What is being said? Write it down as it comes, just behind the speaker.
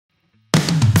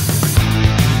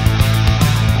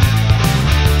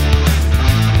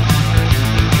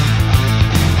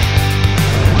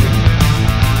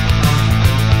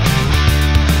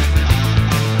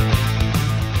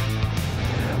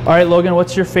right, Logan,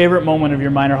 what's your favorite moment of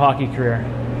your minor hockey career?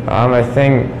 I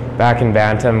think back in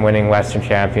Bantam, winning Western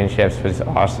Championships was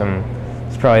awesome.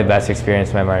 It's probably the best experience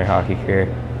of my minor hockey career.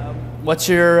 What's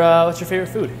your favorite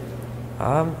food?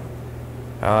 I'm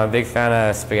a big fan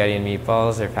of spaghetti and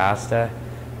meatballs or pasta,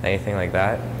 anything like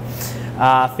that.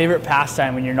 Favorite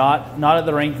pastime when you're not at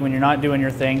the rink, when you're not doing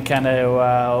your thing, kind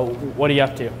of what are you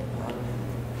up to?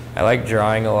 I like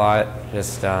drawing a lot,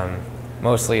 just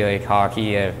mostly like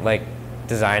hockey. I like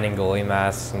designing goalie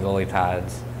masks and goalie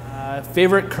pads.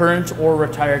 Favorite current or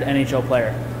retired NHL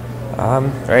player?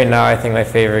 Right now I think my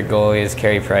favorite goalie is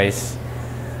Carey Price.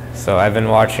 So I've been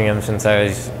watching him since I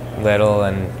was little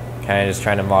and kind of just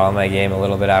trying to model my game a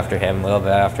little bit after him, a little bit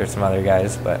after some other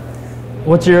guys. But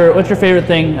what's your favorite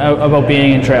thing about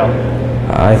being in trail?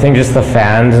 I think just the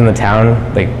fans in the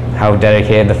town, like how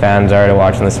dedicated the fans are to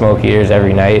watching the Smoke Eaters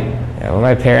every night. Well,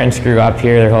 my parents grew up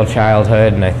here their whole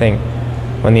childhood, and I think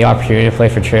when the opportunity to play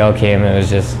for Trail came,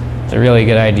 it's a really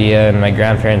good idea, and my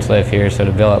grandparents live here, so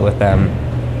to build it with them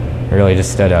really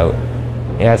just stood out.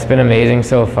 Yeah, it's been amazing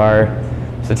so far.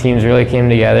 So the teams really came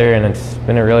together, and it's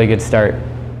been a really good start.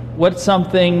 What's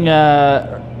something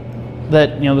that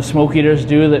the Smoke Eaters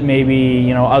do that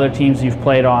maybe other teams you've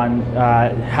played on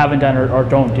haven't done or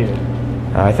don't do?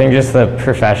 I think just the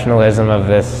professionalism of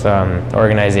this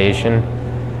organization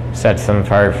sets them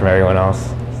apart from everyone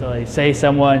else. So like, say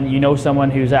someone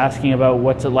who's asking about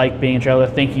what's it like being in trail, they're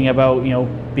thinking about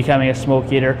becoming a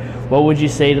Smoke Eater. What would you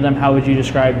say to them? How would you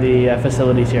describe the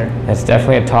facilities here? It's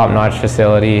definitely a top-notch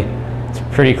facility. It's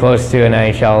pretty close to an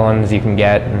NHL one as you can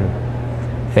get, and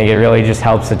I think it really just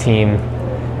helps the team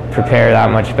prepare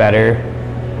that much better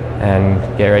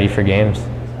and get ready for games.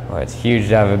 Well, it's huge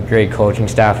to have a great coaching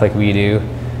staff like we do,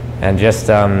 and just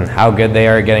how good they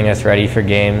are at getting us ready for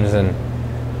games and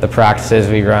the practices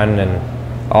we run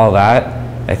and all that.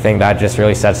 I think that just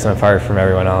really sets them apart from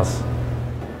everyone else.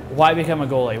 Why become a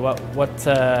goalie? What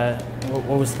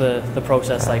was the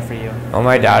process like for you? Well,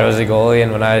 my dad was a goalie,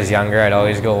 and when I was younger, I'd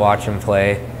always go watch him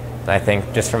play. And I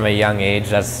think just from a young age,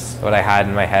 that's what I had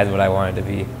in my head, what I wanted to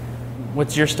be.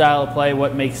 What's your style of play?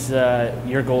 What makes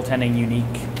your goaltending unique?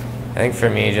 I think for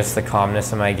me, just the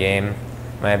calmness of my game,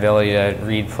 my ability to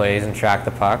read plays and track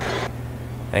the puck.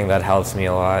 I think that helps me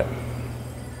a lot.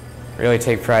 Really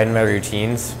take pride in my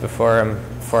routines before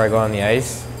I go on the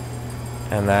ice.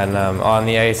 And then on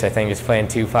the ice, I think just playing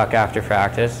 2-puck after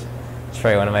practice is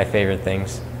probably one of my favorite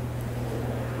things.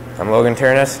 I'm Logan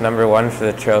Terness, #1 for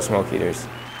the Trail Smoke Eaters.